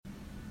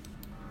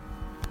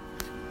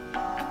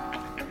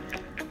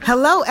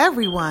Hello,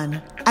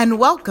 everyone, and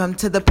welcome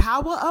to the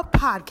Power Up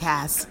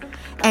Podcast,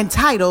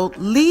 entitled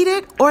Lead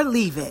It or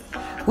Leave It,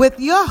 with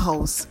your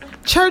host,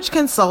 church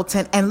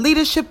consultant and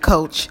leadership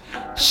coach,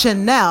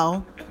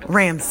 Chanel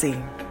Ramsey.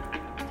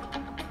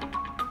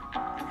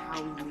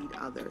 How we lead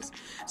others.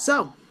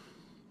 So,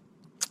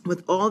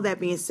 with all that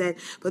being said,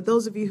 for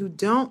those of you who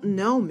don't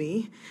know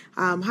me,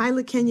 hi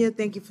LaKenya,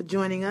 thank you for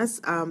joining us.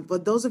 For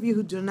those of you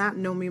who do not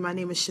know me, my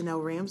name is Chanel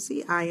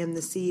Ramsey. I am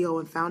the CEO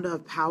and founder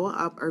of Power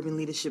Up Urban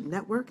Leadership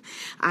Network.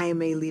 I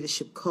am a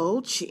leadership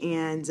coach,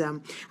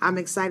 and I'm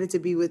excited to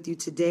be with you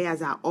today.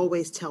 As I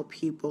always tell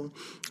people,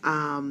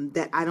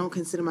 that I don't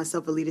consider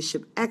myself a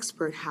leadership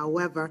expert.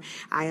 However,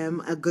 I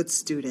am a good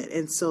student,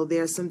 and so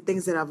there are some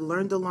things that I've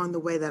learned along the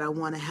way that I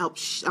want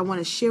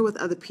to share with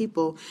other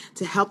people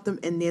to help them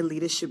in their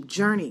leadership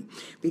journey,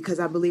 because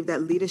I believe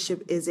that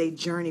leadership is a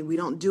journey. We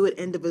don't do it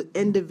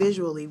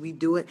individually. We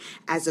do it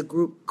as a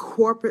group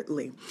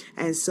corporately.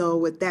 And so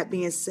with that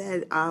being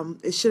said,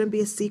 it shouldn't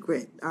be a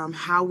secret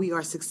how we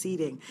are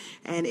succeeding.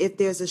 And if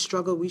there's a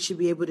struggle, we should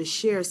be able to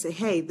share, say,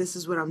 hey, this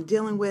is what I'm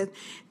dealing with.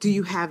 Do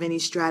you have any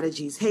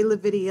strategies? Hey,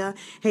 Lavidia.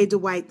 Hey,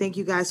 Dwight. Thank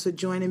you guys for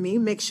joining me.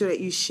 Make sure that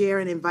you share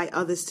and invite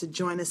others to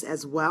join us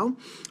as well.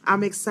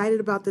 I'm excited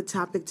about the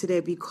topic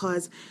today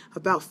because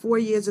about 4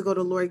 years ago,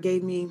 the Lord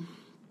gave me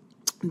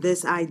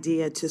this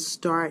idea to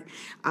start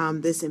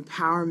this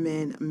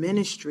empowerment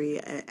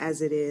ministry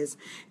as it is,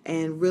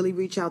 and really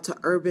reach out to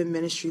urban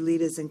ministry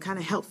leaders and kind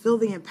of help fill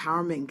the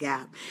empowerment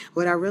gap.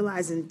 What I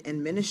realized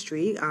in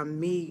ministry, I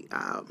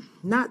don't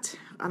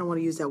want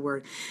to use that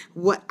word.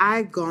 What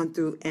I've gone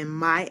through in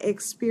my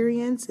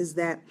experience is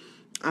that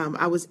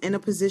I was in a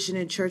position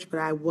in church, but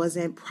I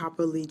wasn't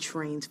properly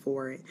trained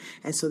for it.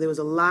 And so there was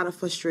a lot of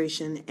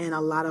frustration and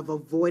a lot of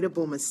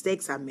avoidable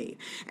mistakes I made.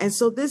 And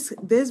so this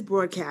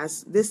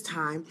broadcast, this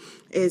time,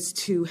 is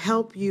to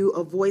help you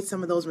avoid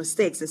some of those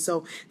mistakes. And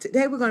so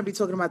today we're going to be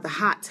talking about the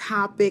hot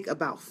topic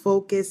about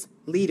focused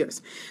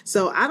leaders.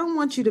 So I don't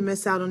want you to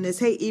miss out on this.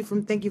 Hey,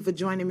 Ephraim, thank you for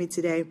joining me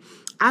today.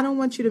 I don't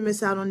want you to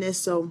miss out on this.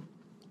 So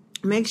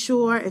make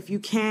sure, if you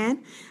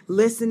can,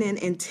 listen in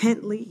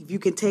intently. If you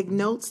can take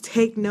notes,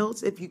 take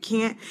notes. If you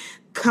can't,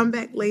 come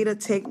back later,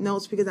 take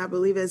notes, because I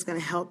believe it's going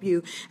to help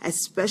you,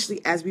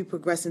 especially as we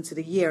progress into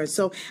the year.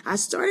 So I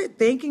started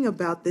thinking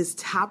about this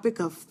topic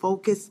of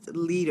focused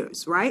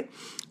leaders, right?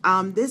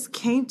 This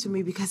came to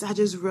me because I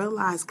just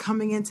realized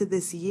coming into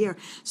this year,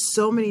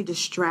 so many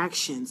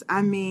distractions.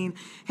 I mean,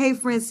 hey,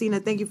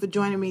 Francina, thank you for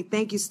joining me.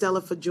 Thank you,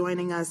 Stella, for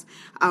joining us.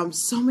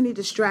 So many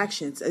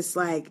distractions.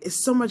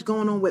 It's so much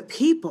going on with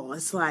people.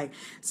 It's like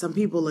some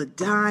people are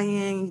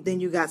dying. Then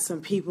you got some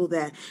people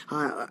that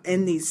are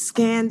in these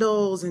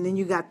scandals, and then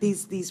you got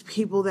these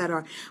people that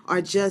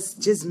are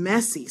just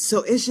messy.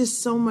 So it's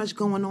just so much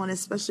going on,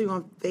 especially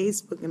on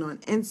Facebook and on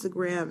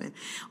Instagram and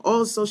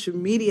all social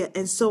media.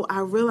 And so I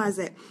realized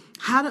that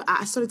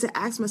I started to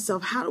ask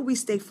myself, how do we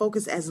stay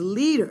focused as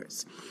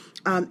leaders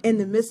in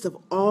the midst of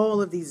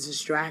all of these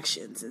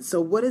distractions? And so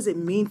what does it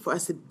mean for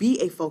us to be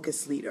a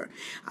focused leader?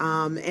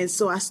 And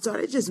so I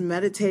started just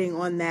meditating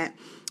on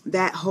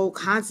that whole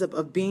concept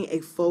of being a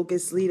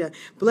focused leader.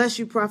 Bless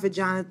you, Prophet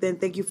Jonathan.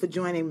 Thank you for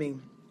joining me.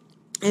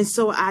 And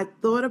so I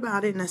thought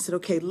about it and I said,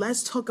 okay,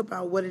 let's talk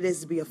about what it is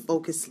to be a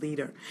focused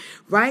leader,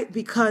 right?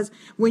 Because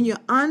when you're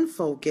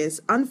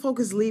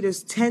unfocused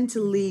leaders tend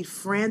to lead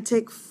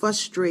frantic,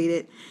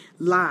 frustrated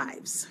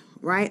lives,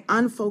 right?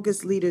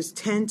 Unfocused leaders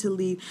tend to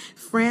lead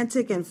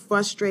frantic and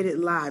frustrated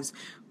lives.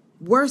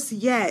 Worse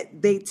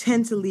yet, they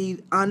tend to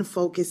lead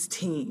unfocused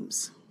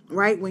teams,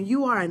 right? When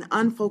you are an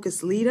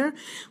unfocused leader,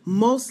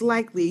 most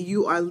likely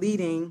you are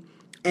leading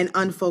an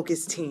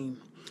unfocused team.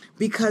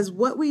 Because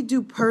what we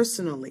do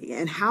personally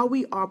and how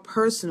we are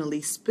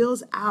personally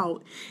spills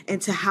out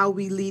into how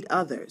we lead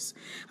others.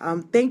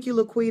 Thank you,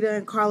 Laquita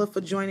and Carla, for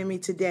joining me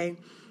today.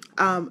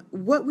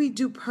 What we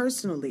do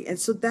personally. And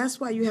so that's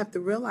why you have to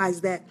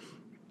realize that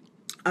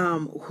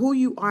who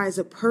you are as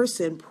a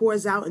person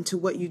pours out into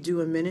what you do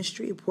in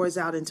ministry. It pours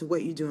out into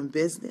what you do in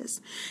business.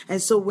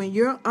 And so when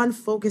you're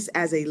unfocused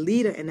as a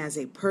leader and as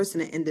a person,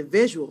 an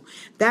individual,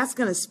 that's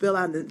going to spill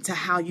out into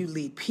how you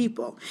lead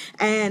people.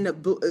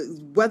 And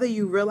whether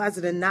you realize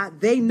it or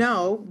not, they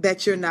know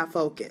that you're not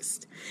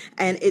focused.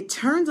 And it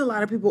turns a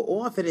lot of people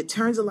off, and it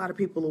turns a lot of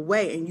people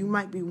away. And you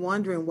might be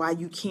wondering why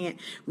you can't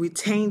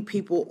retain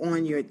people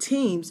on your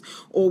teams,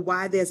 or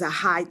why there's a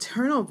high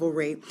turnover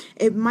rate.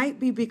 It might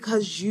be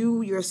because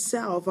you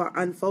yourself are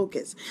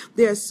unfocused.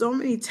 There are so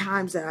many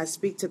times that I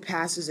speak to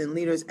pastors and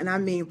leaders, and I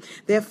mean,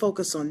 they're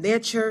focused on their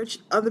church,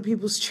 other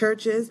people's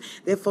churches.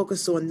 They're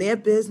focused on their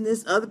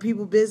business, other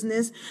people's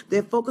business.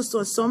 They're focused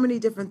on so many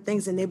different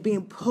things, and they're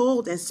being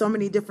pulled in so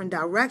many different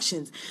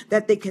directions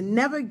that they can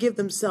never give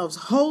themselves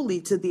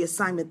wholly to the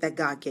assignment that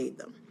God gave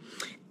them.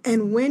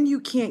 And when you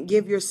can't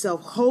give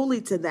yourself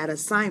wholly to that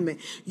assignment,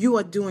 you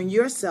are doing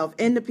yourself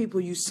and the people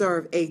you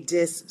serve a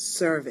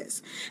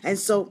disservice. And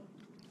so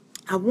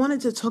I wanted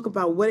to talk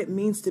about what it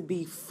means to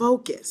be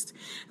focused,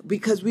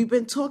 because we've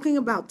been talking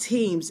about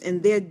teams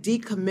and their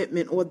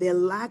decommitment or their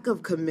lack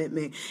of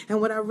commitment. And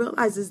what I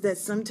realize is that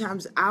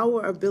sometimes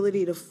our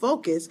ability to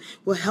focus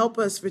will help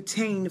us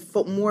retain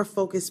more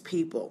focused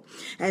people.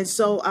 And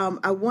so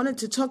I wanted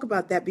to talk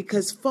about that,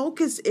 because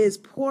focus is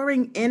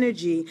pouring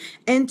energy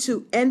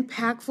into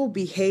impactful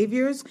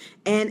behaviors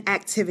and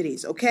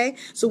activities. Okay.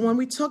 So when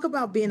we talk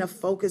about being a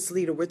focused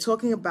leader, we're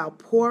talking about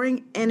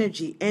pouring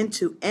energy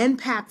into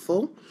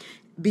impactful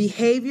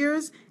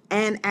behaviors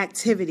and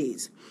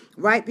activities,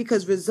 right?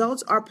 Because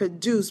results are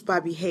produced by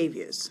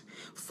behaviors.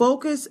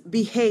 Focused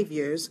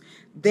behaviors,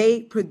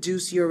 they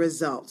produce your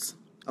results.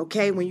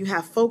 Okay, when you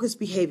have focused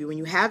behavior, when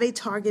you have a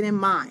target in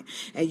mind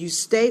and you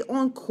stay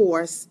on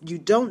course, you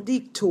don't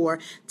detour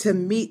to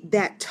meet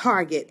that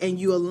target, and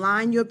you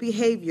align your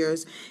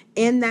behaviors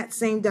in that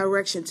same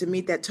direction to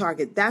meet that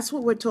target. That's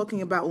what we're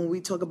talking about when we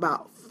talk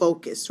about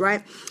focus,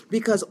 right?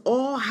 Because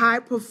all high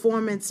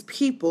performance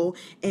people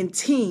and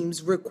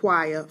teams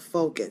require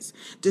focus.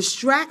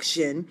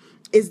 Distraction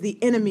is the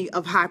enemy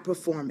of high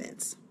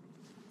performance.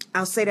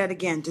 I'll say that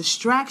again.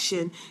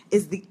 Distraction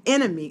is the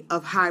enemy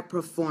of high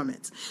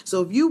performance.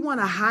 So if you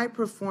want a high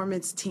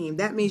performance team,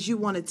 that means you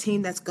want a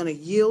team that's going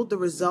to yield the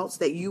results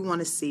that you want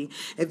to see.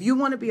 If you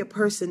want to be a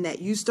person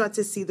that you start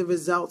to see the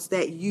results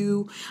that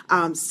you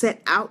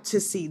set out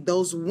to see,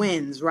 those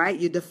wins, right?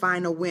 You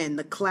define a win,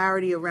 the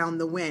clarity around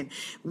the win.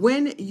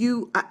 When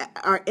you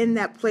are in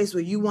that place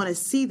where you want to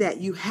see that,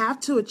 you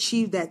have to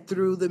achieve that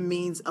through the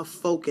means of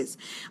focus.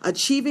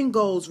 Achieving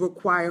goals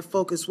require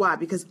focus. Why?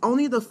 Because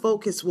only the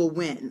focus will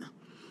win.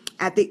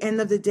 At the end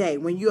of the day,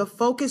 when you are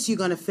focused, you're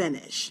going to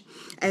finish.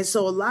 And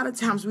so a lot of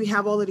times we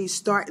have all of these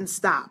start and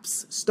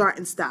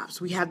stops.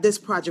 We have this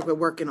project we're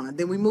working on.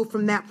 Then we move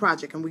from that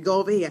project and we go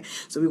over here.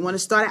 So we want to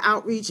start an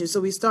outreach. And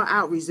so we start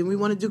outreach. And we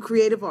want to do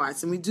creative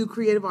arts. And we do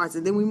creative arts.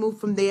 And then we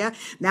move from there.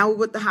 Now we're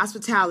with the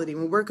hospitality.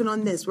 We're working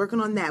on this, working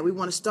on that. We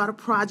want to start a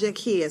project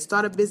here,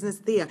 start a business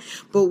there.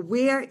 But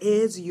where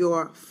is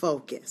your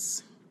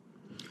focus?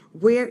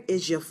 Where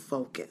is your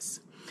focus?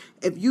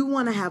 If you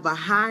want to have a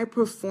high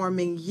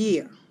performing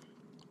year,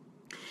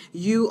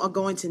 you are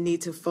going to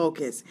need to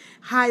focus.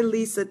 Hi,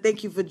 Lisa.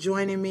 Thank you for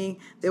joining me.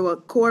 There were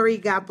Corey.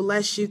 God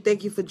bless you.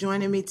 Thank you for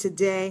joining me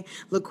today.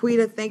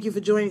 Laquita, thank you for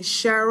joining.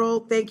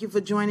 Cheryl, thank you for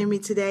joining me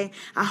today.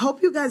 I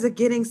hope you guys are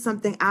getting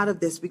something out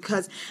of this,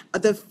 because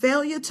the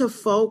failure to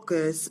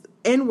focus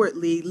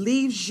inwardly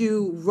leaves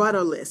you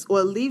rudderless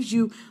or leaves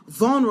you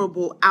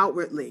vulnerable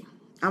outwardly.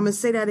 I'm going to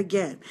say that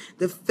again.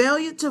 The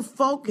failure to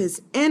focus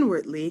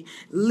inwardly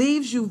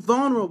leaves you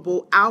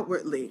vulnerable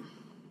outwardly.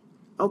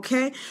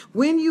 Okay,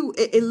 when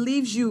it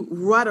leaves you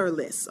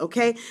rudderless.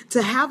 Okay,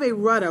 to have a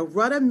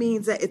rudder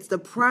means that it's the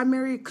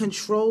primary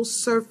control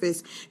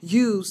surface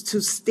used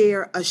to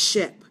steer a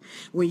ship.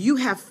 When you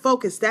have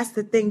focus, that's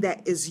the thing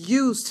that is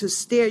used to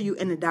steer you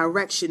in the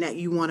direction that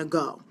you want to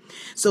go.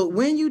 So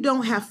when you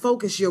don't have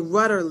focus, you're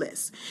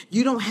rudderless.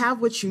 You don't have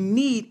what you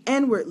need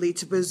inwardly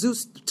to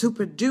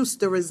produce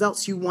the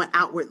results you want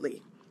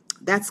outwardly.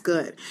 That's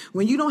good.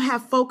 When you don't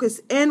have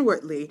focus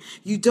inwardly,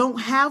 you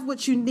don't have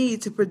what you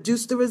need to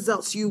produce the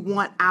results you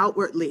want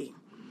outwardly.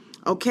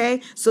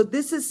 Okay? So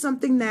this is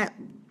something that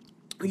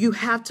you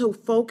have to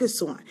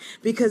focus on,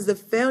 because the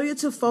failure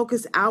to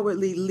focus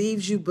outwardly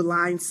leaves you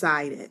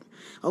blindsided.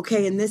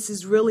 Okay, and this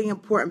is really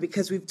important,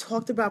 because we've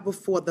talked about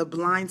before the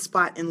blind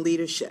spot in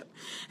leadership,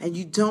 and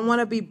you don't want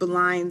to be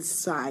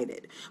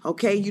blindsided.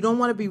 Okay, you don't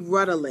want to be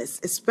rudderless,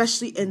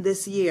 especially in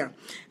this year.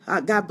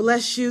 God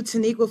bless you,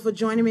 Taniqua, for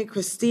joining me.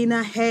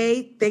 Christina,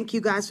 hey, thank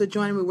you guys for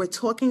joining me. We're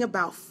talking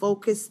about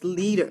focused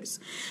leaders.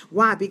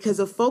 Why? Because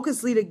a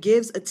focused leader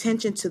gives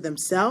attention to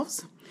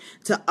themselves,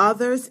 to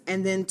others,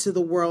 and then to the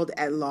world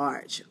at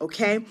large.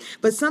 Okay,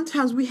 but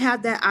sometimes we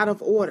have that out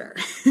of order.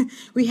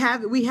 we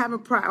haven't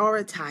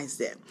prioritized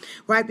it,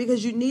 right?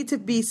 Because you need to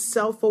be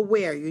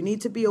self-aware. You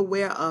need to be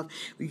aware of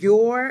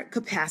your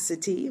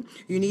capacity.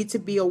 You need to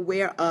be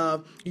aware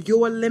of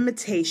your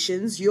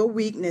limitations, your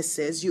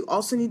weaknesses. You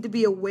also need to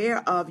be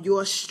aware of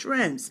your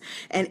strengths.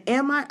 And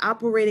am I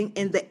operating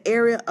in the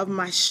area of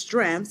my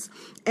strengths?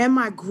 Am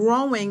I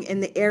growing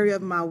in the area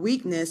of my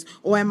weakness,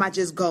 or am I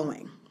just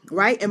going?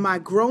 Right? Am I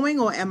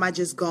growing, or am I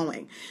just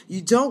going?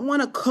 You don't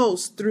want to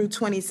coast through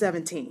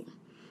 2017.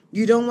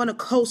 You don't want to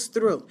coast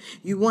through.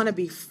 You want to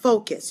be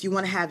focused. You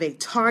want to have a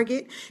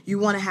target. You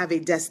want to have a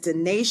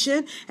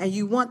destination, and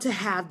you want to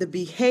have the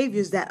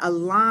behaviors that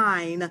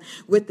align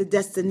with the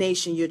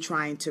destination you're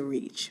trying to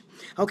reach.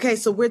 Okay,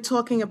 so we're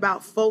talking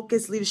about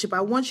focused leadership. I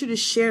want you to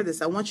share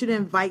this. I want you to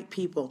invite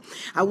people.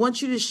 I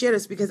want you to share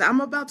this, because I'm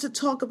about to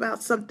talk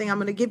about something. I'm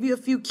going to give you a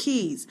few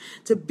keys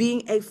to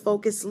being a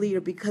focused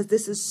leader, because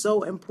this is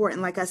so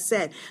important. Like I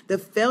said, the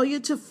failure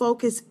to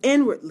focus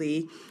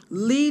inwardly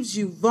leaves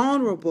you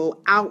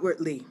vulnerable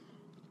outwardly.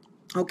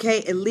 Okay,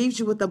 it leaves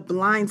you with a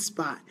blind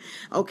spot.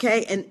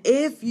 Okay, and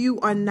if you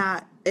are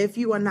not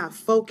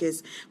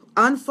focused,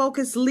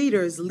 unfocused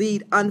leaders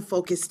lead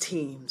unfocused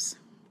teams.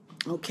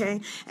 Okay.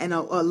 And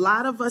a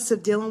lot of us are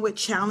dealing with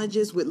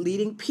challenges with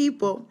leading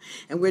people,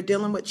 and we're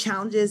dealing with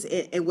challenges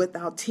with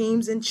our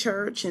teams in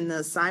church and the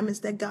assignments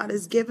that God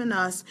has given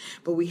us.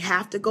 But we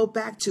have to go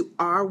back to,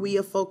 are we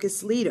a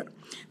focused leader?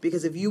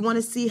 Because if you want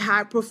to see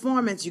high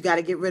performance, you got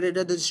to get rid of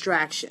the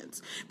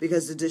distractions,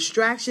 because the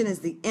distraction is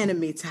the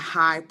enemy to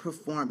high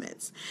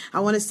performance. I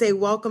want to say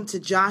welcome to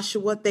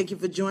Joshua. Thank you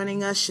for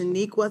joining us.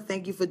 Shaniqua,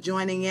 thank you for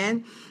joining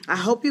in. I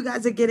hope you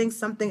guys are getting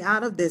something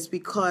out of this,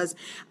 because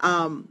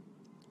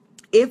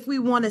if we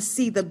want to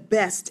see the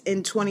best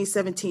in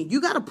 2017, you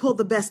got to pull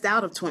the best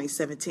out of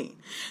 2017.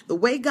 The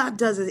way God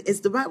does it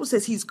is, the Bible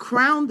says he's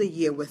crowned the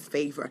year with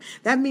favor.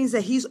 That means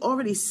that he's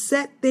already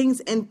set things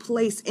in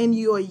place in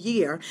your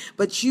year,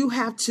 but you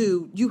have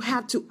to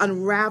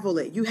unravel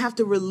it. You have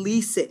to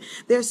release it.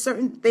 There's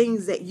certain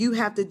things that you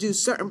have to do,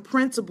 certain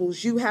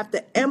principles you have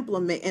to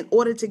implement in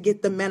order to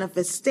get the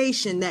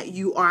manifestation that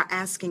you are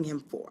asking him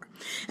for.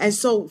 And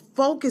so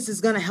focus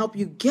is going to help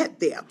you get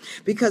there,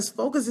 because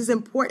focus is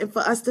important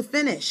for us to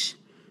finish.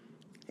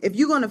 If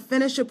you're going to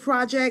finish a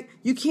project,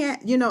 you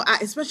can't,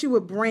 especially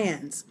with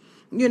brands,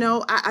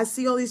 I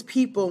see all these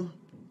people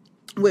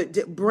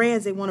with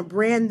brands. They want to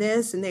brand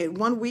this, and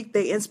one week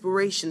they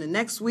inspiration, the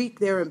next week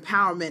they're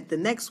empowerment, the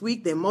next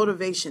week they're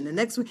motivation, the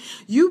next week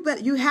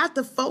you have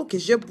to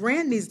focus. Your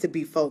brand needs to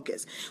be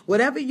focused.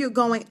 Whatever you're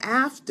going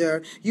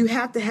after, you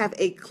have to have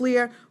a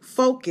clear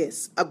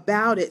focus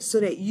about it,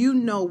 so that you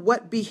know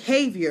what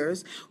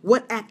behaviors,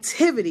 what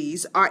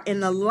activities are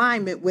in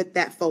alignment with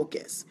that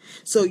focus,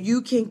 so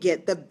you can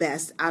get the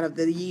best out of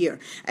the year.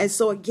 And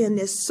so again,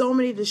 there's so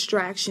many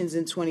distractions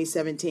in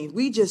 2017.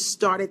 We just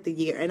started the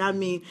year, and I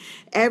mean,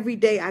 every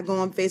day I go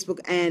on Facebook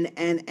and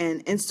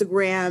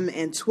Instagram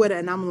and Twitter,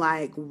 and I'm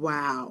like,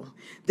 wow,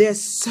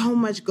 there's so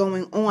much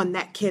going on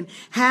that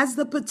has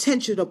the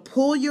potential to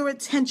pull your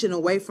attention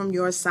away from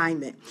your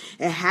assignment.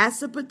 It has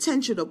the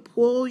potential to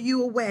pull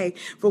you away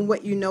from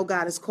what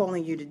God is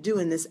calling you to do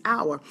in this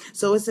hour.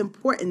 So it's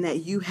important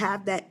that you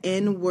have that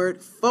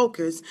inward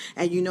focus,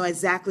 and you know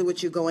exactly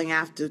what you're going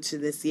after to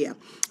this year,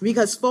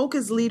 because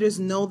focused leaders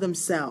know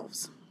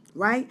themselves.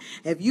 Right?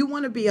 If you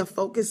want to be a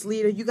focused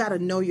leader, you got to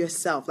know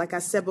yourself. Like I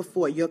said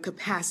before, your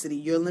capacity,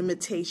 your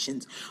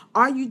limitations.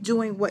 Are you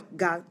doing what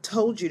God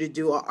told you to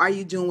do, or are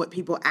you doing what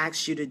people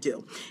asked you to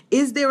do?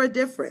 Is there a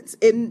difference?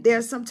 And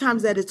there's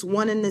sometimes that it's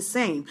one and the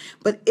same.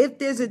 But if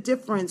there's a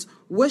difference,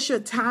 what's your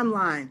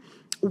timeline?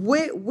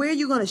 Where are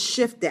you going to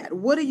shift that?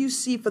 What do you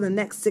see for the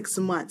next 6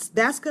 months?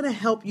 That's going to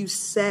help you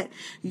set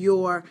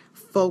your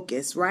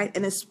focus, right?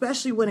 And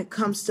especially when it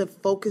comes to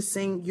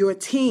focusing your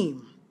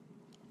team.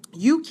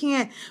 You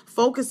can't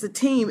focus the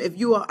team if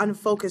you are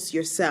unfocused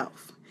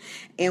yourself.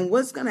 And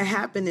what's going to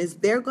happen is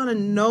they're going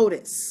to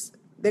notice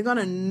They're going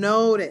to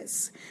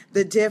notice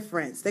the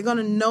difference. They're going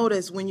to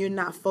notice when you're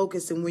not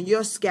focused and when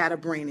you're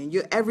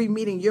scatterbraining. Every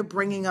meeting, you're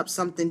bringing up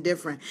something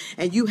different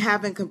and you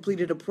haven't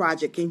completed a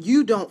project and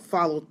you don't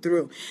follow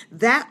through.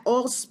 That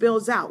all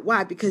spills out.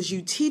 Why? Because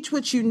you teach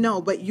what you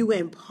know, but you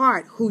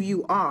impart who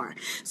you are.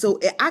 So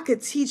I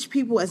could teach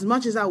people as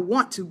much as I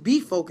want to be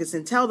focused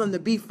and tell them to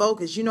be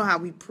focused. You know how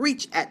we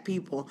preach at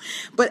people.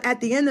 But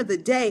at the end of the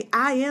day,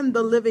 I am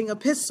the living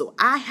epistle.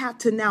 I have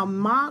to now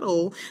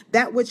model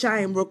that which I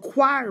am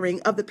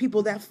requiring of the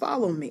people that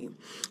follow me.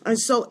 And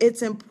so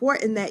it's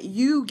important that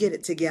you get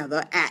it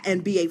together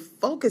and be a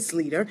focused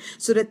leader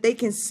so that they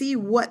can see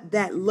what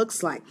that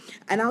looks like.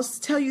 And I'll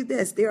tell you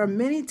this, there are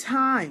many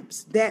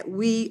times that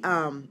we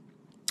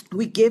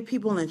give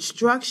people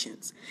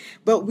instructions,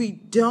 but we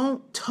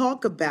don't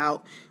talk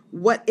about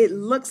what it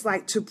looks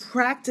like to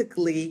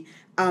practically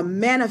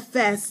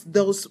manifest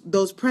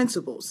those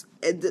principles,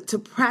 to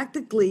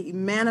practically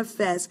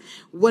manifest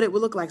what it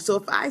would look like. So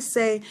if I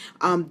say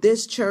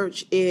this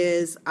church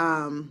is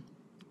our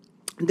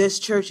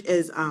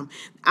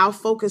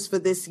focus for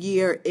this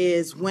year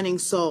is winning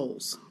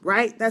souls,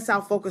 right? That's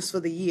our focus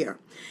for the year.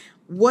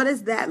 What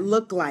does that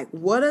look like?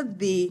 What are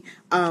the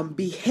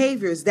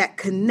behaviors that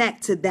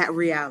connect to that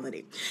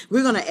reality?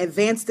 We're going to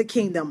advance the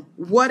kingdom.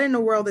 What in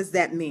the world does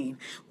that mean?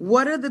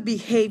 What are the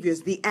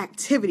behaviors, the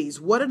activities?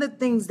 What are the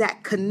things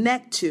that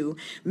connect to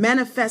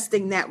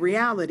manifesting that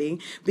reality?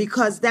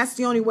 Because that's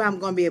the only way I'm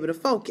going to be able to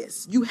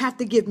focus. You have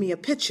to give me a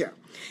picture.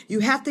 You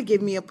have to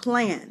give me a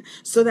plan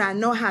so that I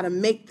know how to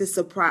make this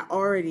a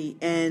priority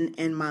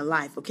in my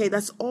life. Okay,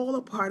 that's all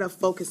a part of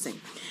focusing.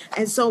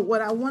 And so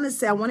what I want to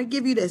say, I want to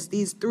give you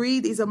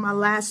these are my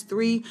last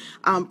three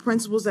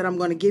principles that I'm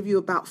going to give you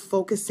about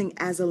focusing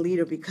as a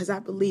leader, because I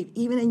believe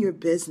even in your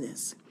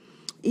business,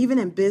 even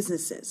in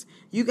businesses,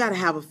 you got to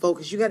have a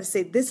focus. You got to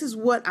say, this is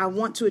what I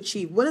want to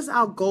achieve. What is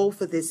our goal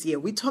for this year?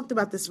 We talked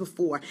about this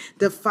before,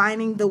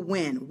 defining the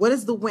win. What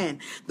is the win?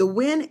 The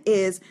win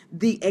is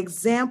the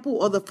example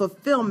or the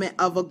fulfillment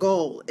of a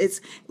goal. It's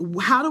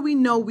how do we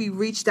know we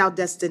reached our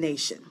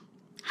destination?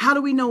 How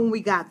do we know when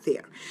we got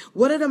there?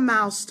 What are the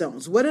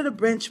milestones? What are the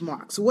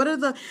benchmarks?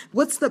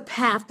 What's the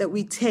path that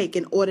we take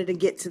in order to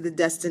get to the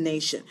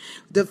destination?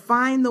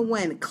 Define the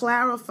win,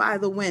 clarify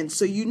the win,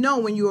 so you know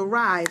when you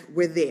arrive,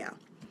 we're there.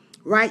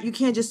 right? You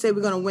can't just say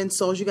we're going to win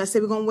souls. You got to say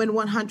we're going to win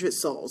 100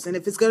 souls. And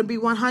if it's going to be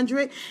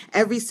 100,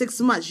 every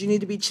 6 months, you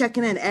need to be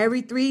checking in.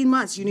 Every 3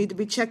 months, you need to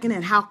be checking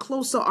in. How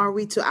closer are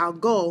we to our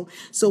goal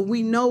so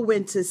we know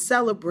when to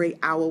celebrate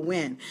our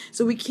win?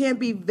 So we can't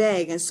be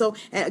vague. And so,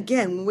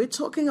 again, when we're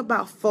talking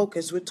about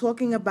focus, we're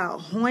talking about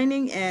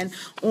honing in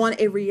on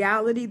a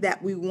reality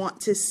that we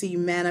want to see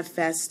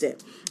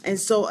manifested. And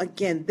so,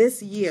 again,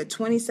 this year,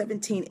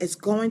 2017, is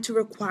going to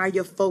require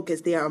your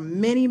focus. There are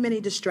many,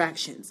 many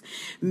distractions,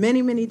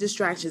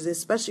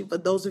 especially for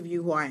those of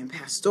you who are in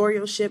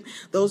pastoralship,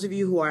 those of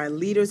you who are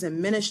leaders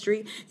in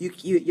ministry.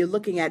 You're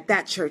looking at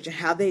that church and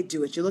how they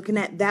do it. You're looking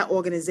at that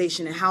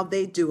organization and how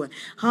they do it.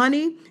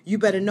 Honey, you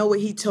better know what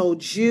he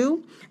told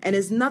you. And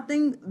there's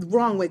nothing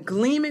wrong with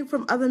gleaming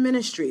from other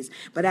ministries.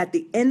 But at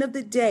the end of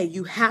the day,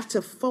 you have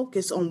to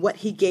focus on what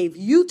he gave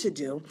you to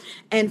do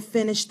and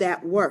finish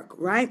that work,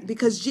 right?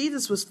 Because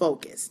Jesus was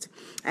focused.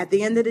 At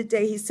the end of the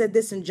day, he said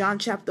this in John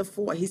chapter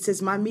 4. He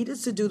says, my meat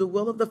is to do the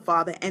will of the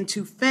Father and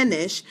to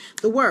finish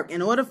the work.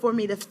 In order for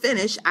me to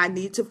finish, I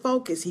need to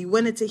focus. He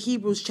went into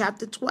Hebrews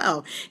chapter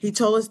 12. He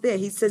told us there,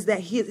 he says that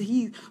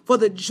he for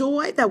the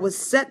joy that was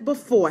set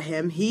before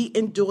him, he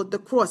endured the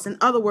cross. In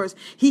other words,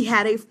 he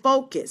had a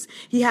focus.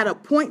 He had a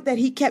point that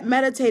he kept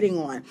meditating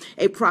on,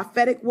 a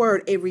prophetic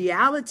word, a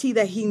reality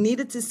that he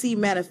needed to see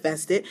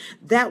manifested.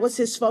 That was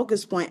his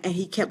focus point, and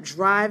he kept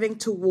driving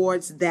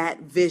towards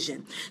that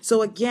vision.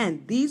 So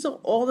again, these are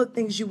all the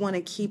things you want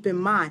to keep in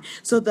mind.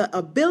 So the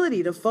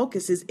ability to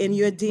focus is in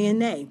your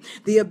DNA.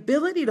 The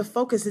ability to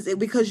focus is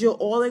because you're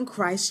all in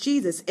Christ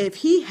Jesus. If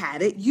he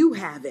had it, you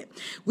have it.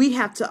 We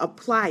have to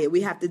apply it.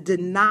 We have to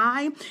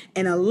deny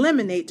and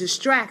eliminate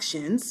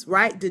distractions,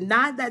 right?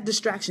 Deny that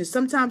distraction.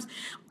 Sometimes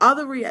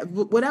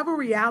whatever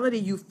reality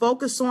you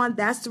focus on,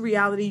 that's the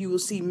reality you will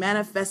see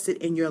manifested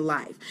in your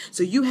life.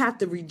 So you have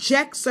to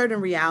reject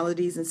certain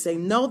realities and say,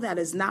 no, that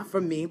is not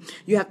for me.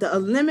 You have to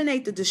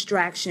eliminate the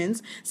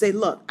distractions. Say,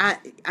 look,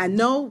 I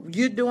know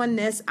you're doing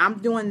this, I'm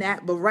doing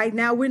that, but right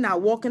now we're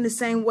not walking the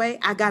same way.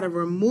 I got to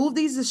remove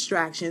these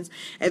distractions.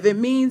 If it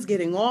means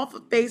getting off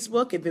of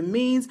Facebook, if it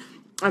means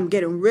I'm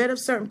getting rid of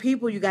certain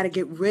people, you got to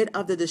get rid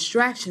of the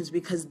distractions,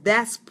 because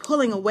that's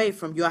pulling away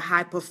from your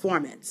high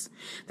performance.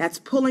 That's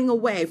pulling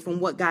away from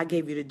what God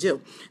gave you to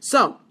do.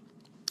 So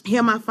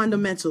here are my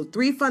fundamentals,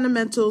 3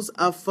 fundamentals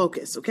of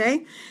focus,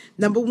 okay?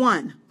 Number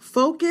 1,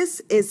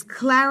 focus is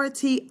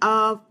clarity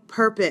of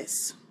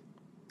purpose,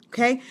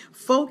 okay?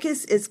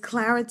 Focus is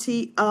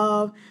clarity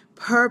of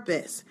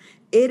purpose.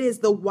 It is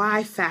the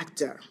why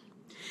factor.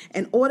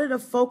 In order to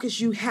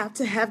focus, you have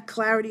to have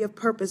clarity of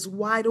purpose.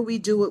 Why do we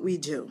do what we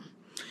do?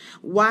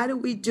 Why do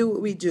we do what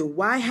we do?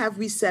 Why have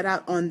we set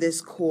out on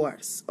this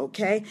course?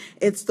 Okay,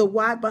 it's the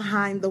why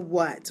behind the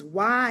what.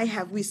 Why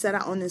have we set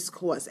out on this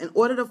course? In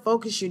order to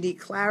focus, you need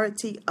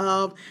clarity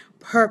of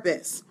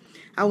purpose.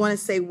 I want to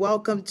say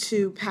welcome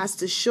to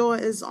Pastor Shaw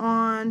is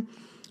on.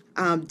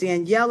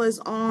 Danielle is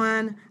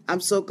on.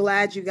 I'm so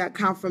glad you got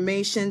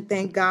confirmation.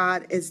 Thank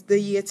God it's the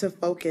year to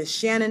focus.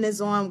 Shannon is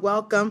on.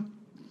 Welcome.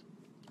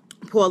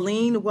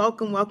 Pauline,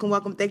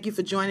 welcome. Thank you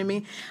for joining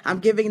me. I'm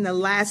giving the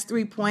last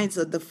 3 points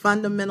of the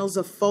fundamentals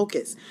of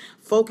focus.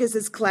 Focus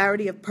is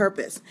clarity of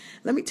purpose.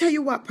 Let me tell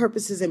you why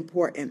purpose is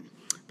important.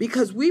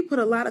 Because we put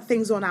a lot of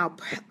things on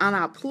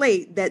our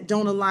plate that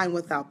don't align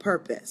with our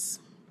purpose.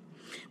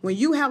 When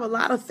you have a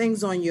lot of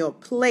things on your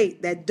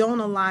plate that don't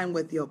align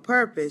with your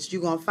purpose,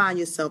 you're going to find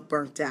yourself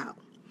burnt out.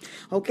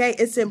 Okay,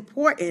 it's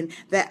important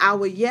that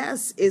our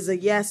yes is a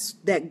yes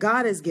that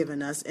God has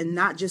given us and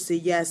not just a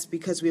yes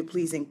because we're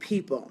pleasing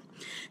people.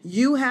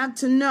 You have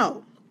to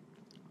know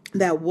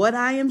that what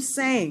I am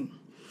saying,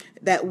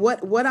 that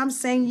what I'm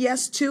saying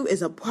yes to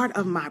is a part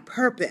of my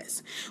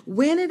purpose.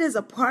 When it is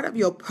a part of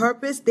your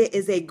purpose, there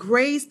is a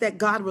grace that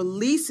God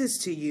releases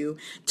to you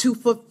to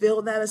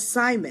fulfill that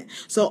assignment.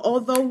 So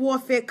although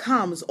warfare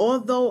comes,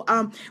 although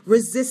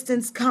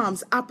resistance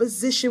comes,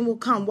 opposition will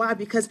come. Why?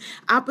 Because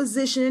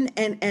opposition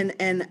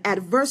and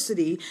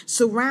adversity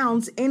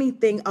surrounds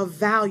anything of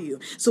value.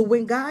 So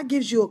when God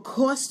gives you a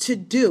course to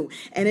do,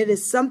 and it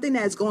is something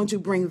that is going to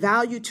bring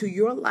value to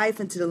your life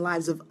and to the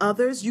lives of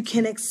others, you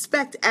can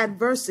expect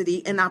adversity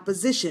and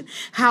opposition.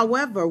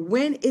 However,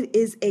 when it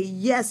is a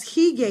yes,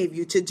 he gave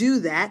you to do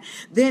that,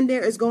 then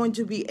there is going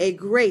to be a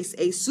grace,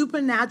 a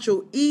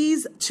supernatural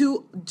ease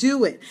to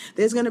do it.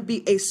 There's going to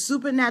be a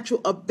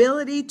supernatural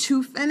ability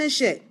to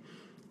finish it,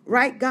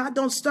 right? God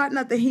don't start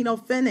nothing he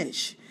don't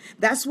finish.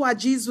 That's why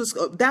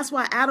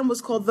Adam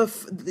was called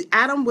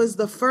Adam was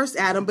the first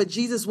Adam, but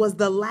Jesus was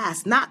the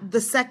last, not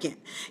the second.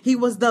 He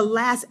was the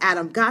last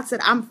Adam. God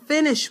said, I'm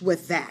finished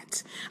with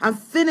that. I'm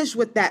finished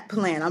with that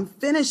plan. I'm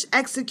finished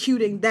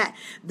executing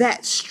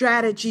that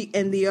strategy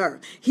in the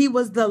earth. He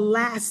was the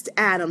last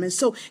Adam. And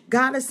so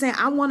God is saying,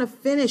 I want to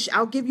finish.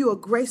 I'll give you a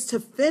grace to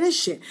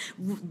finish it,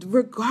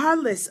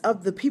 regardless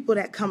of the people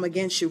that come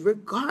against you,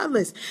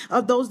 regardless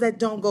of those that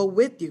don't go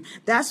with you.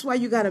 That's why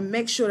you got to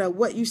make sure that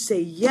what you say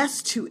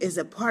yes to to is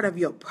a part of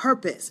your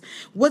purpose.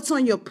 What's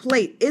on your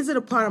plate? Is it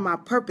a part of my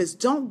purpose?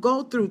 Don't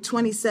go through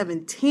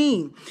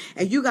 2017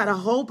 and you got a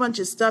whole bunch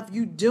of stuff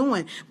you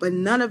doing, but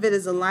none of it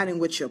is aligning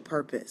with your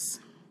purpose.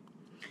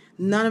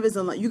 None of it is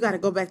aligning. You got to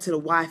go back to the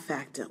why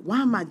factor.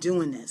 Why am I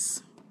doing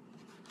this?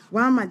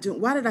 Why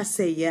did I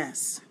say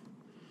yes?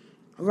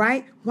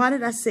 Right? Why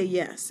did I say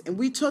yes? And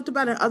we talked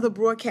about in other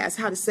broadcasts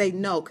how to say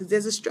no, because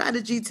there's a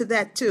strategy to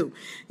that too.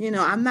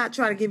 I'm not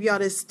trying to give y'all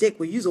this stick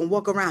where you're going to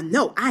walk around,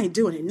 no, I ain't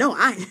doing it. No,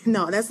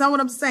 that's not what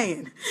I'm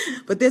saying.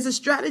 But there's a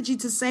strategy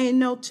to saying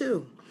no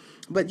too.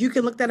 But you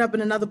can look that up in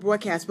another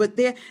broadcast. But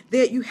there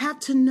you have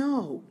to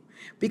know.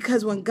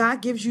 Because when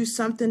God gives you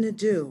something to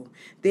do,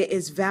 there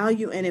is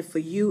value in it for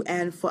you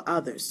and for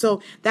others.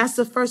 So that's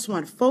the first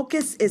one.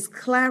 Focus is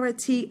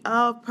clarity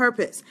of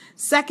purpose.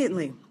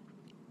 Secondly,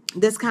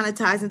 this kind of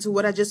ties into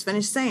what I just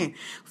finished saying.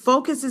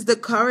 Focus is the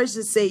courage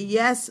to say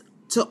yes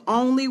to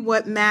only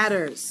what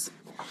matters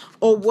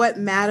or what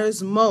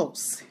matters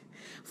most.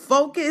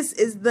 Focus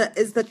is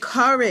the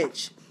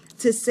courage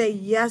to say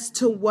yes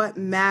to what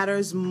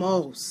matters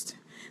most.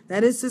 Now,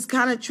 this is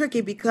kind of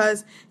tricky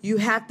because you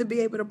have to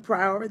be able to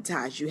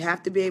prioritize. You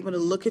have to be able to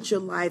look at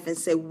your life and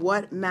say,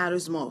 what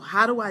matters most?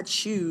 How do I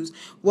choose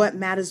what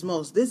matters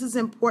most? This is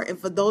important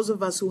for those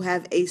of us who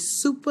have a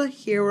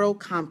superhero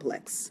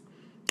complex.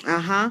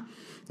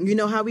 You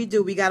know how we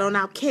do. We got on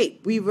our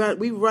cape. We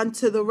run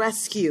to the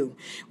rescue.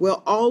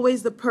 We're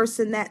always the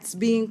person that's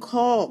being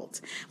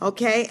called.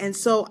 Okay. And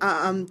so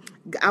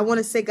I want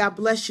to say God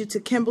bless you to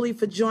Kimberly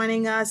for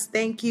joining us.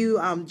 Thank you.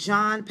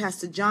 John,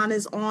 Pastor John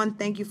is on.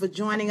 Thank you for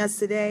joining us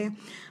today.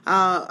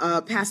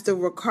 Pastor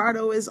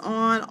Ricardo is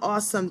on.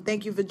 Awesome.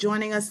 Thank you for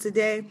joining us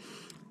today.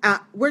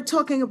 We're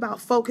talking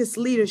about focused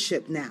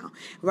leadership now,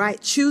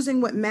 right? Choosing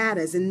what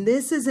matters. And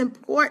this is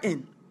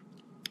important.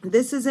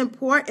 This is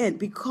important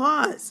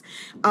because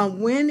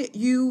when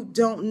you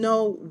don't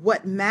know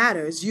what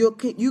matters, you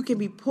can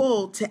be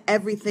pulled to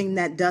everything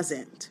that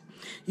doesn't.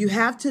 You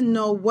have to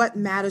know what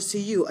matters to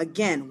you.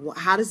 Again,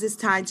 how does this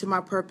tie into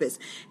my purpose?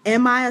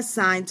 Am I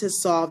assigned to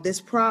solve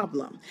this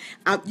problem?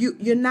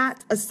 You're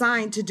not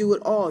assigned to do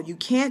it all. You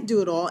can't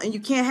do it all, and you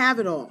can't have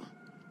it all.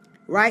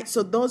 Right?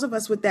 So those of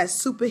us with that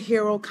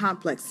superhero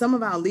complex, some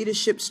of our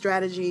leadership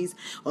strategies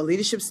or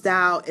leadership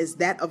style is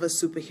that of a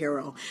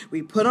superhero.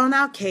 We put on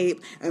our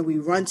cape and we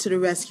run to the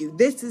rescue.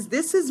 This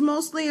is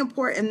mostly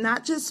important,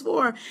 not just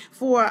for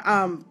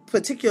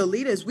particular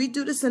leaders. We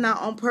do this in our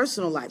own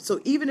personal life. So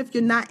even if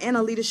you're not in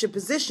a leadership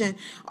position,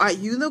 are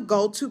you the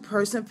go-to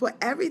person for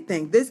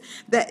everything?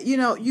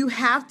 You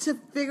have to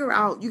figure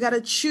out, you got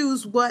to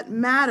choose what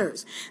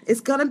matters.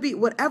 It's going to be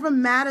whatever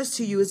matters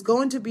to you is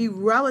going to be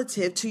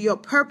relative to your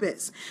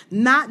purpose,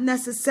 not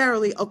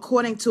necessarily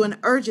according to an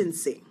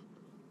urgency.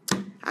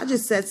 I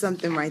just said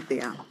something right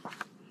there.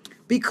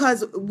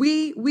 Because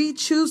we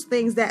choose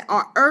things that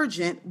are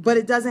urgent, but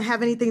it doesn't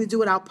have anything to do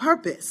with our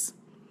purpose.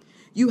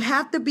 You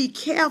have to be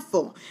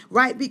careful,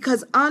 right?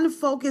 Because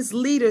unfocused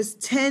leaders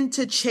tend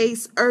to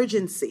chase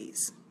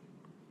urgencies.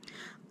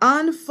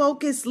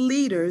 Unfocused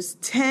leaders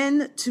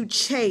tend to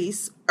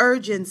chase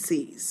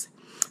urgencies.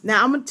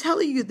 Now, I'm going to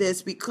tell you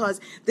this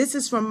because this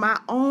is from my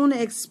own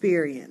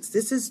experience.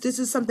 This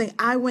is something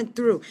I went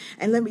through.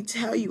 And let me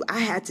tell you,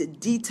 I had to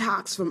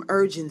detox from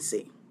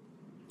urgency.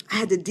 I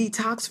had to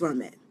detox from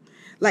it.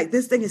 Like,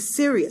 this thing is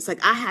serious. Like,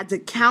 I had to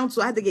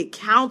get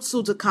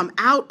counsel to come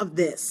out of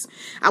this.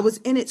 I was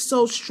in it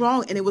so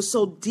strong, and it was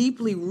so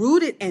deeply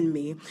rooted in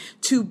me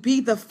to be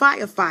the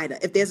firefighter.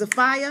 If there's a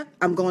fire,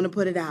 I'm going to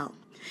put it out.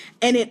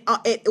 And it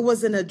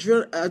was an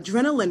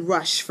adrenaline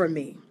rush for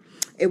me.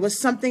 It was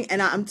something,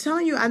 and I'm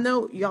telling you, I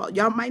know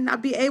y'all might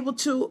not be able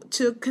to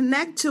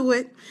connect to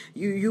it.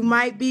 You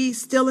might be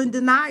still in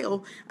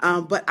denial,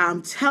 but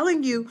I'm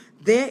telling you,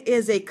 there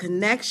is a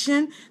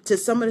connection to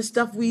some of the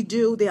stuff we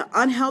do. There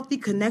are unhealthy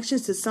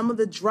connections to some of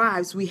the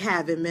drives we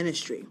have in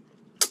ministry.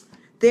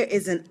 There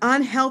is an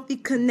unhealthy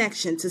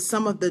connection to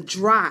some of the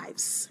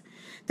drives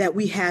that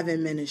we have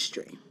in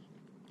ministry.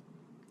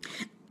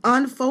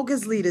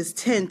 Unfocused leaders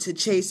tend to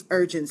chase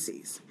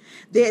urgencies.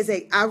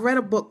 I read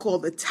a book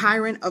called The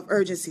Tyrant of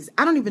Urgencies.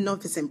 I don't even know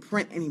if it's in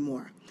print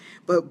anymore,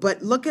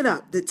 but look it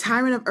up. The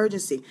Tyrant of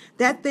Urgency.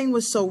 That thing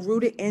was so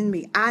rooted in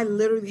me. I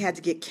literally had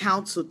to get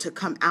counsel to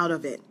come out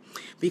of it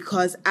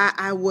because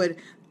I would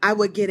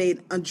get an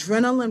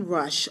adrenaline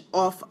rush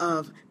off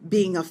of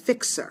being a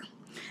fixer.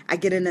 I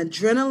get an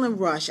adrenaline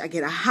rush. I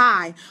get a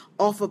high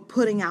off of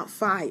putting out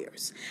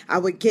fires. I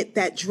would get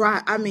that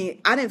drive. I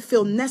didn't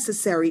feel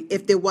necessary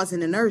if there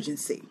wasn't an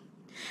urgency.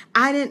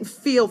 I didn't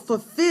feel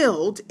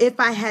fulfilled if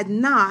I had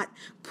not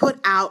put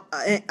out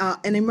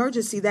an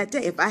emergency that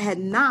day, if I had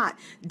not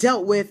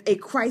dealt with a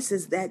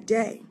crisis that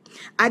day.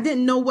 I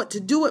didn't know what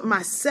to do with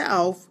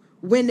myself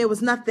when there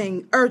was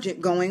nothing urgent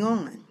going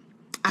on.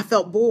 I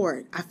felt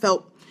bored. I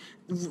felt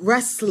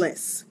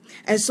restless.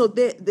 And so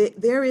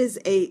there is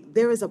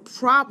a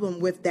problem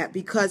with that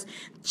because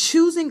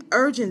choosing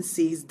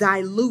urgencies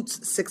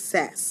dilutes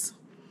success.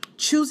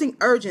 Choosing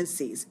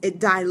urgencies, it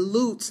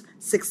dilutes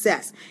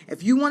success.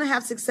 If you want to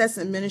have success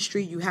in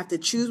ministry, you have to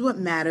choose what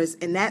matters,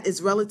 and that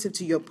is relative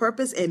to your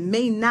purpose. It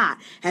may not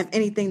have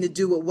anything to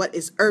do with what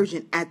is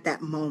urgent at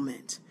that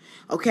moment.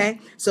 Okay,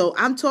 so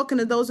I'm talking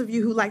to those of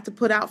you who like to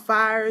put out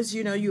fires.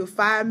 You know, you're a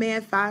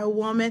fireman,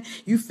 firewoman.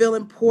 You feel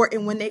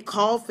important when they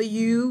call for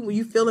you.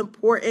 You feel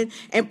important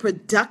and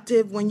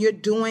productive when you're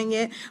doing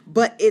it,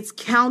 but it's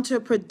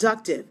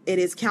counterproductive. It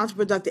is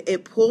counterproductive.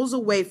 It pulls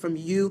away from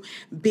you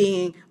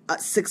being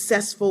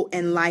successful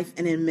in life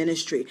and in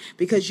ministry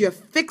because you're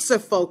fixer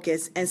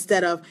focused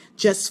instead of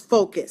just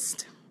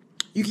focused.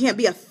 You can't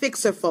be a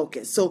fixer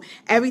focused. So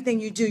everything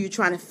you do, you're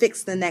trying to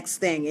fix the next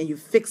thing, and you're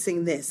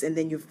fixing this, and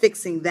then you're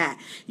fixing that.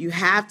 You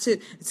have to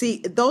see,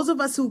 those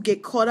of us who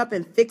get caught up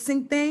in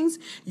fixing things,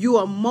 you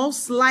are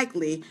most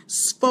likely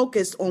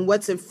focused on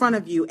what's in front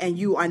of you, and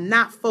you are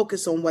not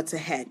focused on what's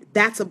ahead.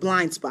 That's a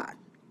blind spot.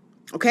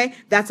 Okay,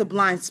 that's a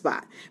blind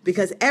spot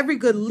because every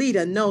good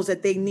leader knows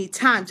that they need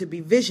time to be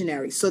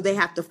visionary. So they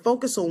have to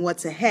focus on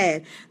what's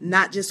ahead,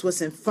 not just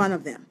what's in front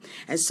of them.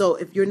 And so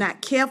if you're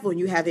not careful and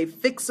you have a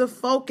fixer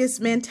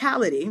focus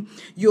mentality,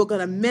 you're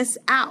going to miss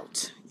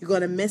out. You're going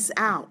to miss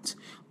out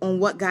on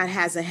what God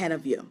has ahead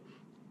of you.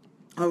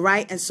 All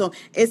right. And so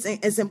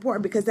it's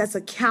important because it's a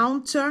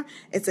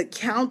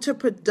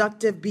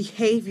counterproductive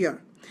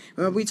behavior.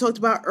 Remember, we talked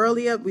about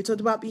earlier, we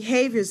talked about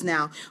behaviors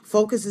now.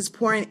 Focus is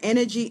pouring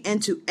energy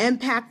into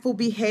impactful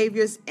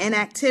behaviors and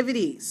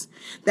activities.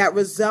 Your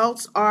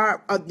results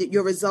are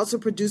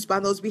produced by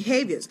those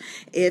behaviors.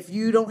 If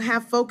you don't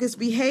have focused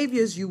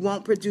behaviors, you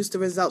won't produce the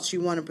results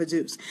you want to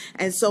produce.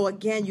 And so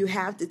again, you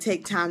have to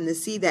take time to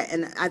see that.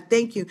 And I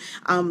thank you.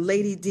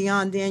 Lady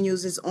Dion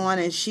Daniels is on,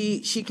 and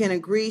she can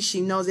agree.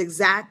 She knows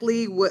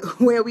exactly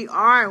where we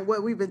are and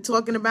what we've been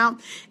talking about.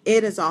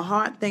 It is a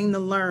hard thing to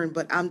learn,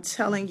 but I'm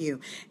telling you,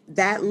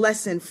 that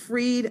lesson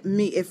freed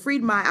me. It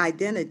freed my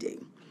identity.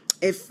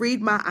 It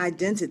freed my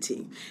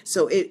identity.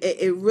 So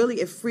it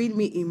really freed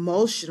me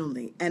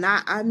emotionally. And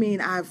I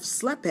mean, I've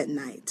slept at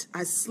night.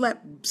 I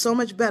slept so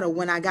much better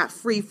when I got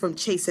free from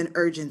chasing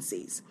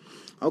urgencies.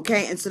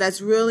 Okay, and so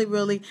that's really,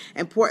 really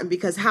important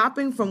because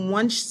hopping from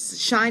one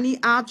shiny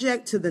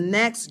object to the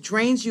next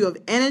drains you of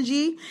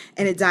energy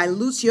and it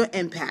dilutes your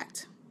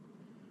impact.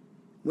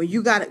 When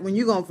you're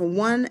going from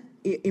one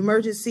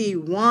emergency,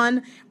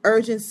 one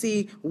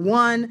urgency,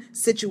 one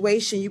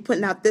situation, you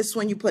putting out this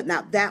one, you putting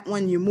out that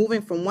one, you're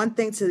moving from one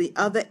thing to the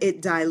other,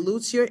 it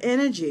dilutes your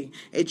energy.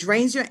 It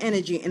drains your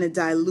energy and it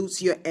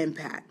dilutes your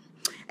impact.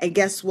 And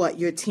guess what?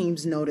 Your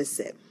teams notice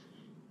it.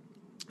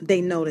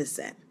 They notice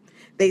it.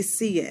 They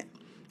see it.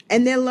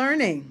 And they're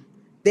learning.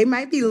 They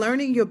might be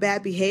learning your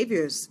bad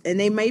behaviors and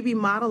they may be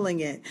modeling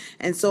it.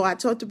 And so I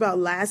talked about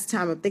last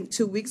time, I think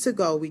 2 weeks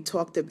ago, we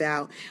talked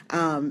about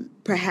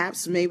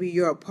perhaps maybe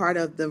you're a part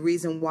of the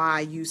reason why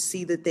you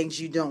see the things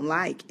you don't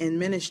like in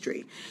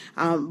ministry.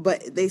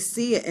 But they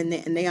see it and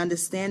they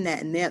understand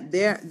that, and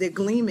they're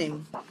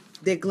gleaming.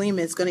 They're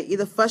gleaming. It's going to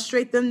either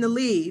frustrate them to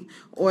leave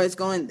or it's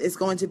going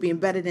to be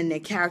embedded in their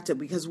character.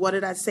 Because what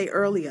did I say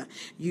earlier?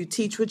 You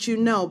teach what you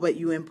know, but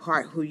you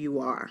impart who you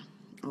are.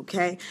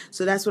 Okay,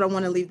 so that's what I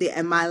want to leave there.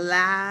 And my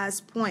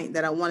last point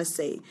that I want to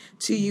say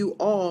to you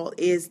all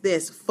is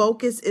this: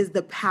 focus is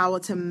the power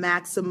to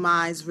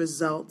maximize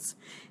results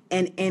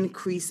and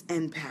increase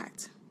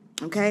impact.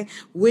 Okay,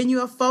 when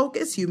you are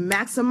focused, you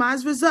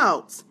maximize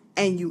results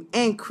and you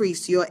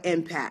increase your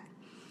impact.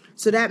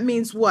 So that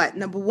means what?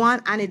 Number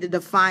one, I need to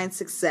define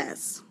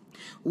success.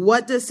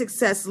 What does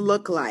success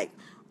look like?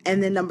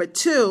 And then number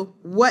two,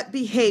 what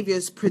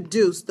behaviors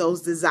produce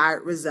those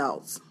desired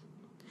results?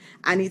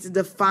 I need to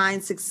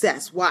define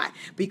success. Why?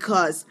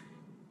 Because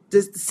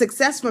the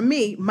success for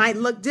me might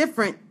look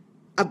different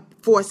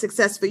for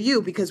success for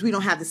you because we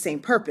don't have the same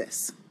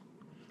purpose.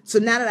 So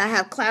now that I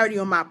have clarity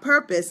on my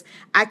purpose,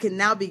 I can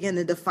now begin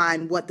to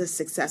define what does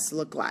success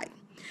look like.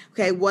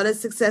 Okay, what does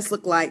success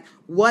look like?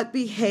 What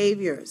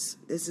behaviors,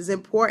 this is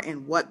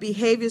important, what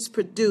behaviors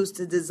produce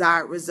the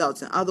desired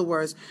results? In other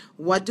words,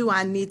 what do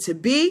I need to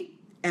be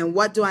and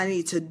what do I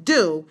need to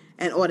do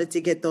in order to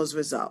get those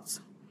results?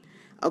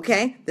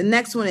 Okay, the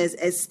next one is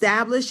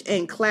establish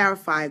and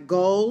clarify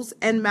goals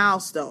and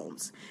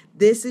milestones.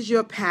 This is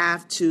your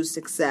path to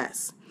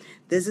success.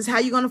 This is how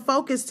you're going to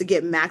focus to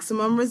get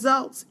maximum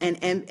results and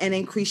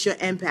increase your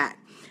impact.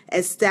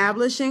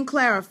 Establish and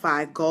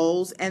clarify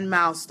goals and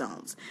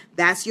milestones.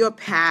 That's your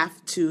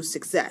path to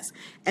success.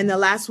 And the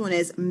last one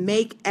is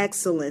make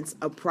excellence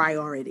a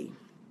priority.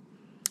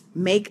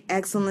 Make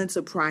excellence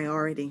a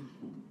priority.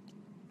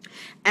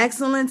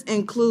 Excellence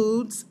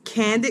includes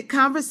candid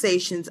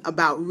conversations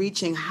about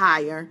reaching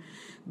higher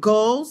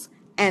goals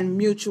and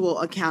mutual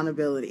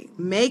accountability.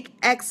 Make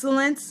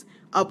excellence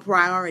a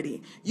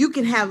priority. You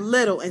can have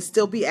little and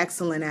still be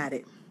excellent at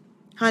it.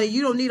 Honey,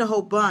 you don't need a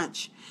whole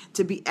bunch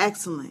to be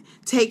excellent.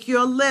 Take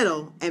your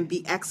little and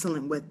be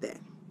excellent with it.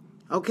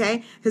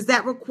 Okay? Because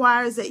that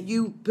requires that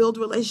you build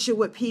a relationship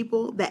with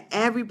people, that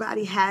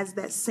everybody has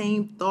that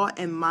same thought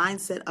and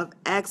mindset of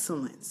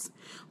excellence.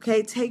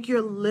 Okay, take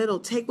your little,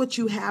 take what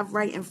you have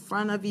right in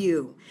front of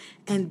you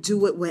and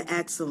do it with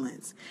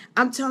excellence.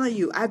 I'm telling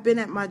you, I've been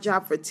at my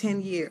job for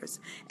 10 years,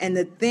 and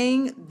the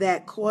thing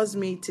that caused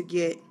me to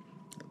get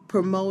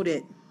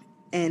promoted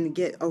and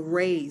get a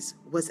raise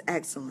was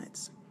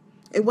excellence.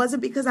 It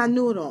wasn't because I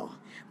knew it all,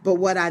 but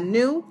what I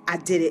knew, I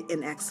did it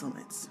in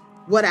excellence.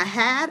 What I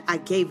had, I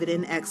gave it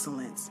in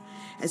excellence.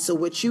 And so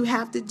what you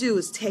have to do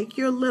is take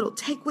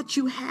what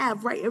you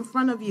have right in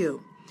front of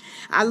you.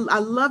 I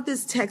love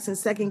this text in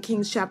 2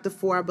 Kings chapter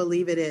 4, I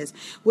believe it is,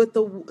 with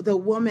the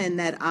woman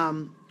that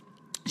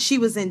she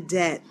was in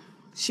debt.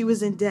 She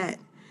was in debt.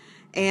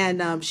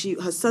 And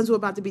her sons were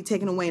about to be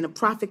taken away, and a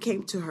prophet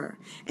came to her,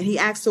 and he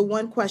asked her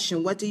one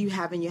question: what do you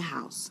have in your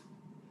house?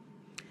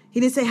 He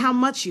didn't say how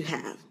much you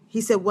have.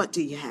 He said, what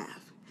do you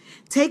have?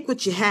 Take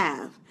what you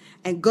have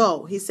and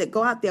go. He said,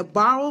 go out there,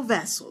 borrow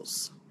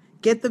vessels,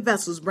 get the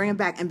vessels, bring them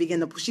back, and begin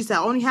to. She said,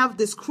 I only have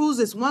this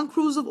one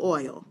cruise of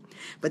oil,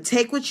 but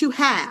take what you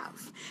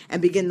have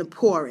and begin to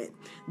pour it.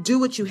 Do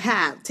what you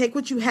have. Take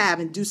what you have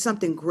and do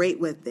something great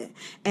with it.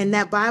 And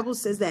that Bible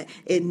says that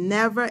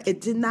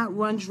it did not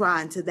run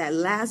dry until that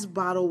last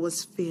bottle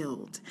was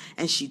filled.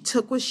 And she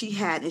took what she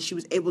had, and she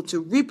was able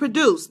to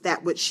reproduce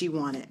that which she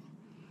wanted.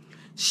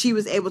 She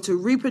was able to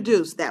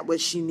reproduce that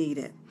which she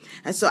needed.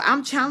 And so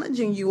I'm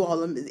challenging you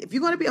all. If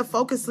you're going to be a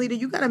focus leader,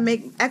 you got to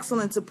make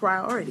excellence a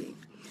priority.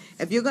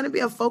 If you're going to be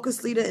a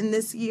focus leader in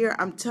this year,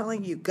 I'm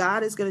telling you,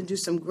 God is going to do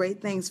some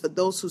great things for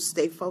those who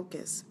stay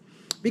focused.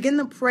 Begin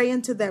to pray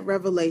into that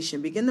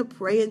revelation. Begin to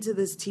pray into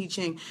this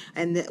teaching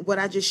and what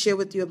I just shared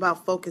with you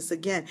about focus.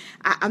 Again,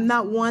 I'm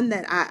not one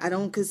that I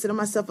don't consider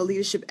myself a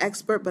leadership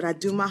expert, but I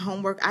do my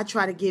homework. I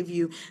try to give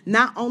you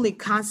not only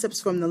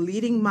concepts from the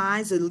leading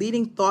minds, the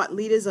leading thought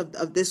leaders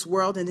of this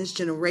world and this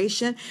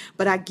generation,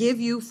 but I give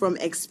you from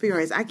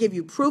experience. I give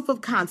you proof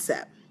of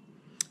concept.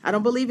 I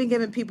don't believe in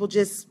giving people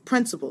just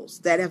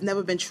principles that have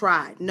never been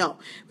tried. No,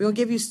 we're going to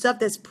give you stuff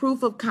that's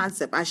proof of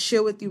concept. I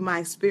share with you my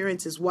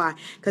experiences. Why?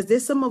 Because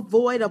there's some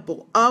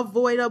avoidable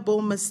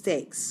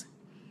mistakes.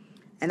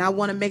 And I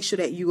want to make sure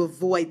that you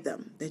avoid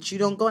them, that you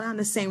don't go down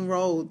the same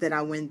road that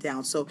I went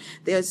down. So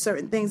there are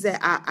certain things that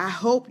I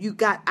hope you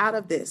got out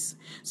of this.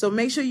 So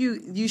make sure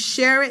you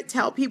share it,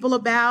 tell people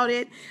about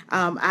it.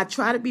 I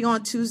try to be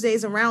on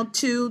Tuesdays around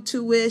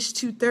 2-ish,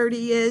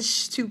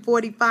 2:30-ish,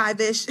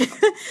 2:45-ish.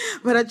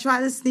 But I try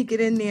to sneak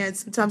it in there. And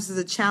sometimes it's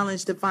a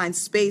challenge to find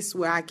space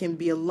where I can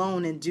be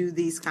alone and do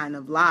these kind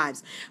of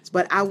lives.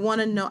 But I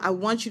want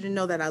you to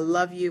know that I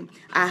love you.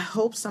 I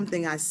hope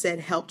something I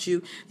said helped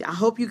you. I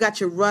hope you got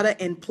your rudder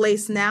in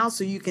place now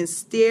so you can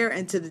steer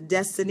into the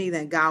destiny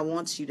that God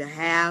wants you to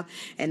have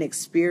and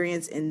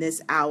experience in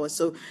this hour.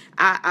 So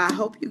I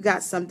hope you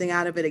got something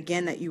out of it,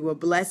 again, that you were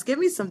blessed. Give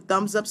me some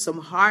thumbs up, some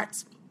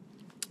hearts,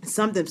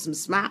 something, some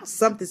smiles,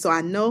 something, so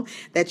I know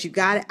that you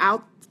got it.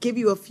 I'll give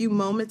you a few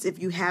moments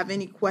if you have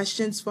any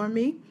questions for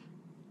me.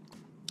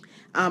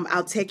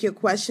 I'll take your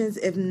questions.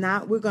 If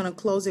not, we're going to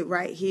close it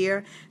right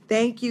here.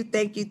 Thank you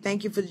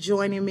for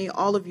joining me.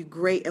 All of you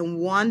great and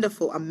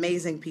wonderful,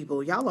 amazing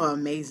people. Y'all are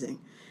amazing.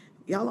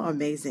 Y'all are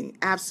amazing.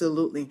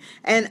 Absolutely.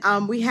 And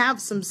we have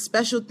some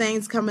special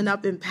things coming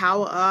up in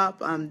Power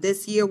Up.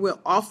 This year we're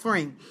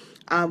offering,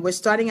 we're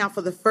starting out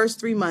for the first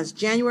 3 months,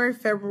 January,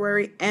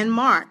 February, and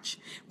March.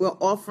 We're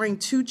offering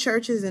 2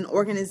 churches and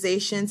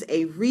organizations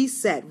a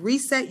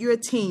reset your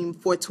team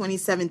for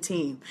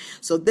 2017.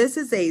 So this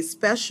is a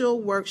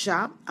special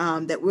workshop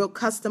that we'll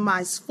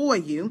customize for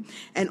you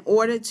in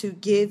order to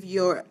give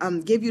you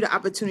the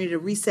opportunity to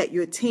reset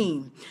your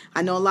team.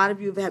 I know a lot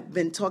of you have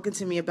been talking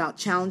to me about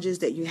challenges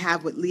that you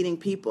have with leading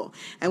people.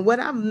 And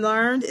what I've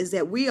learned is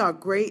that we are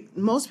great.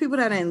 Most people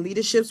that are in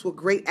leaderships were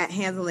great at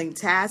handling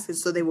tasks, and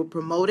so they were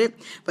promoted,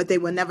 but they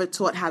were never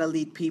taught how to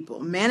lead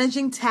people.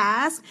 Managing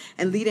tasks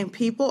and leading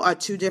people are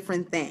 2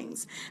 different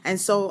things.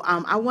 And so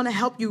I want to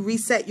help you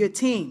reset your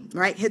team,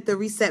 right? Hit the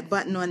reset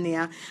button on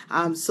there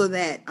so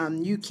that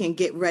you can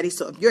get ready.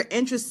 So if you're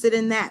interested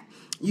in that,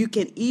 you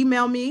can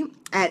email me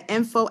at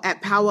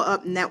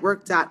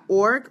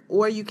info@powerupnetwork.org,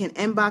 or you can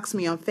inbox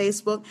me on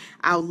Facebook.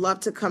 I would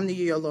love to come to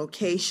your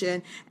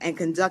location and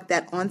conduct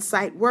that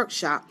on-site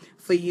workshop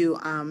for you,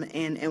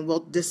 and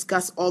we'll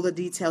discuss all the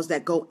details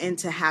that go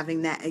into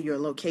having that at your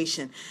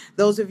location.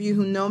 Those of you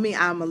who know me,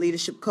 I'm a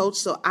leadership coach,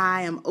 so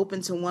I am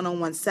open to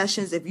one-on-one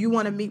sessions. If you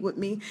want to meet with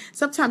me,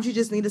 sometimes you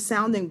just need a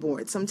sounding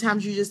board.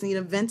 Sometimes you just need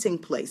a venting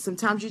place.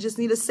 Sometimes you just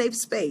need a safe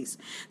space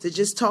to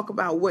just talk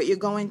about what you're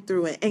going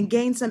through and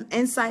gain some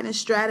insight and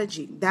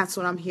strategy. That's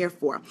what I'm here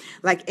for.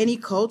 Like any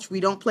coach, we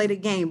don't play the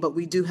game, but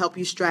we do help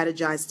you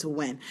strategize to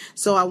win.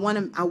 So I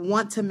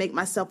want to make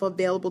myself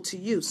available to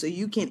you. So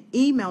you can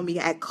email me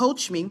at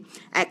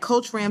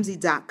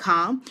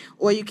coachramsey.com,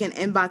 or you can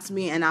inbox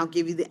me and I'll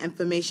give you the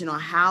information on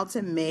how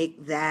to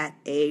make that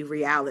a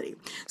reality.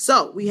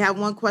 So we have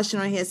one question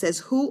on here. It says,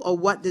 who or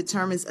what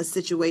determines a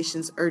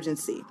situation's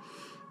urgency?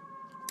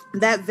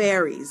 That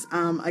varies.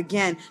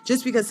 Again,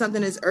 just because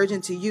something is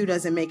urgent to you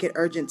doesn't make it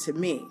urgent to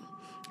me.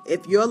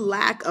 if your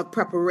lack of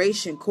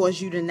preparation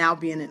caused you to now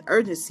be in an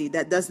urgency,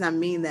 that does not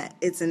mean that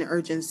it's an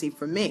urgency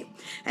for me.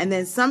 And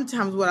then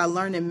sometimes what I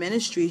learned in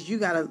ministry is you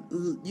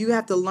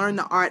have to learn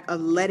the art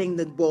of letting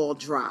the ball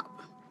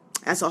drop.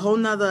 That's a whole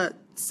nother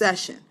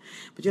session.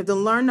 But you have to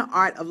learn the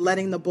art of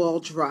letting the ball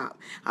drop.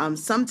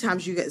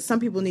 Sometimes some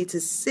people need to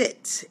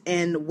sit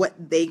in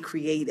what they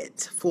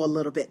created for a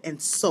little bit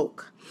and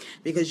soak,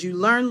 because you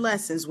learn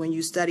lessons when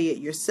you study it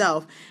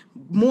yourself,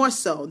 more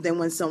so than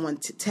when someone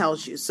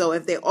tells you. So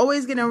if they're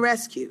always getting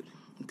rescued,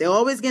 they're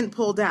always getting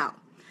pulled out,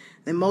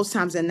 then most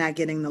times they're not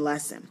getting the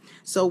lesson.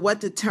 So what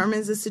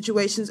determines a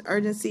situation's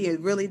urgency? It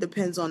really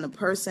depends on the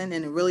person,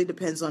 and it really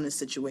depends on the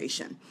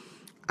situation.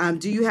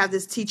 Do you have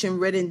this teaching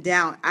written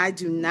down? I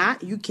do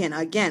not. You can,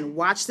 again,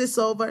 watch this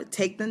over,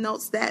 take the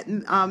notes that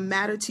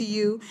matter to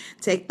you,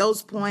 take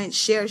those points,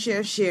 share.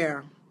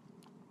 Share.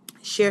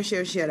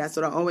 That's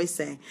what I always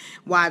say.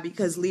 Why?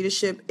 Because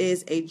leadership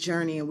is a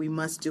journey, and we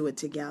must do it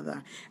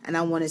together. And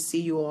I want to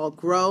see you all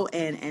grow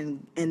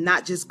and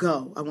not just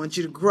go. I want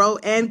you to grow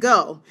and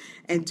go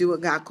and do what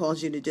God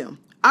calls you to do.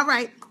 All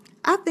right.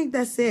 I think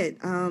that's it.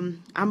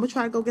 I'm going to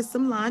try to go get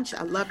some lunch.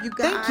 I love you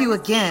guys. Thank you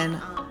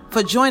again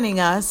for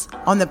joining us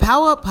on the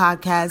Power Up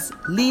Podcast,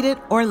 Lead It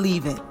or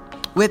Leave It,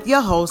 with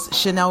your host,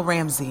 Chanel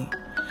Ramsey,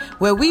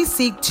 where we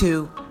seek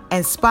to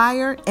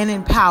inspire and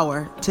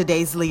empower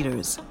today's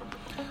leaders.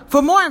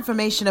 For more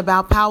information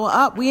about Power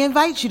Up, we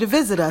invite you to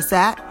visit us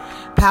at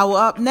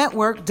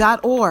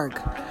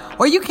powerupnetwork.org,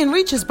 or you can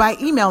reach us by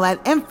email at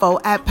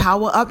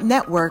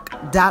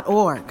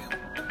info@powerupnetwork.org.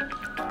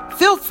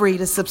 Feel free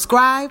to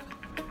subscribe,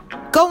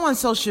 go on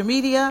social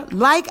media,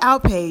 like our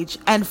page,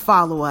 and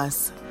follow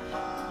us.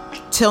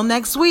 Till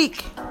next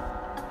week,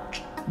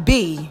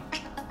 be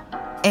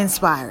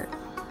inspired.